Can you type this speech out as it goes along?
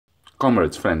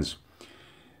Comrades, friends,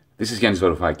 this is Yannis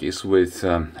Varoufakis with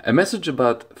a message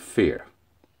about fear.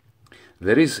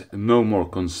 There is no more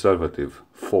conservative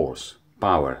force,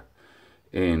 power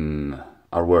in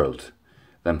our world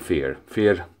than fear.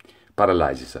 Fear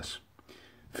paralyzes us.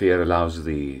 Fear allows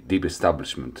the deep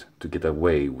establishment to get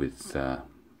away with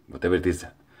whatever it is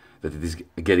that it is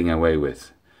getting away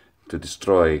with, to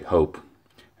destroy hope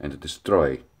and to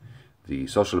destroy the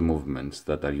social movements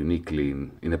that are uniquely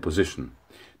in a position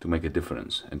to make a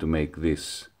difference and to make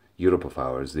this Europe of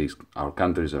ours, our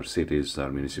countries, our cities,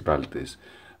 our municipalities,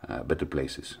 better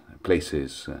places,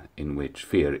 places in which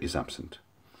fear is absent.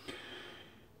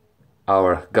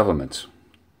 Our governments,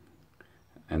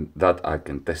 and that I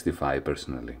can testify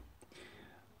personally,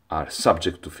 are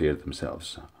subject to fear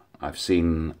themselves. I've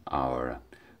seen our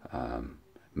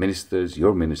ministers,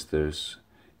 your ministers,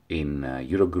 in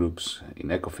Eurogroups, in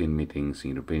ECOFIN meetings,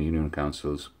 in European Union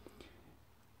councils,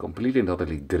 completely and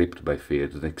totally gripped by fear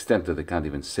to the extent that they can't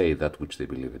even say that which they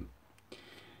believe in.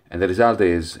 And the result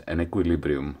is an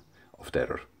equilibrium of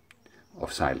terror,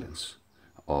 of silence,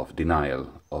 of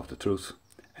denial of the truth,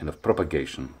 and of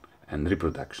propagation and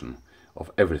reproduction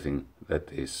of everything that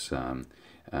is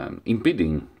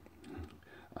impeding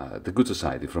the good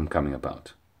society from coming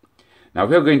about. Now, if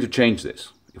we are going to change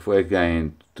this, if we're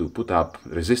going to put up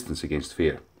resistance against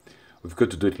fear, we've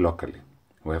got to do it locally.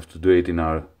 We have to do it in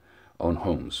our own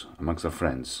homes, amongst our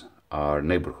friends, our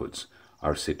neighborhoods,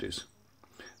 our cities.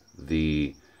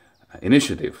 The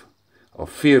initiative of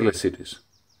fearless cities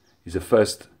is the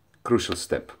first crucial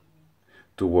step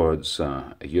towards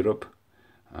a Europe,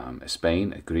 a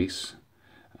Spain, a Greece,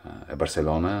 a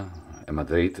Barcelona, a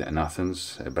Madrid, an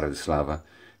Athens, a Bratislava,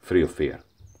 free of fear.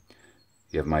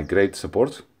 You have my great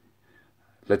support.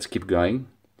 Let's keep going.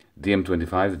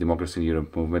 DiEM25, the Democracy in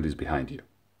Europe movement, is behind you.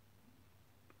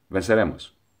 Venceremos.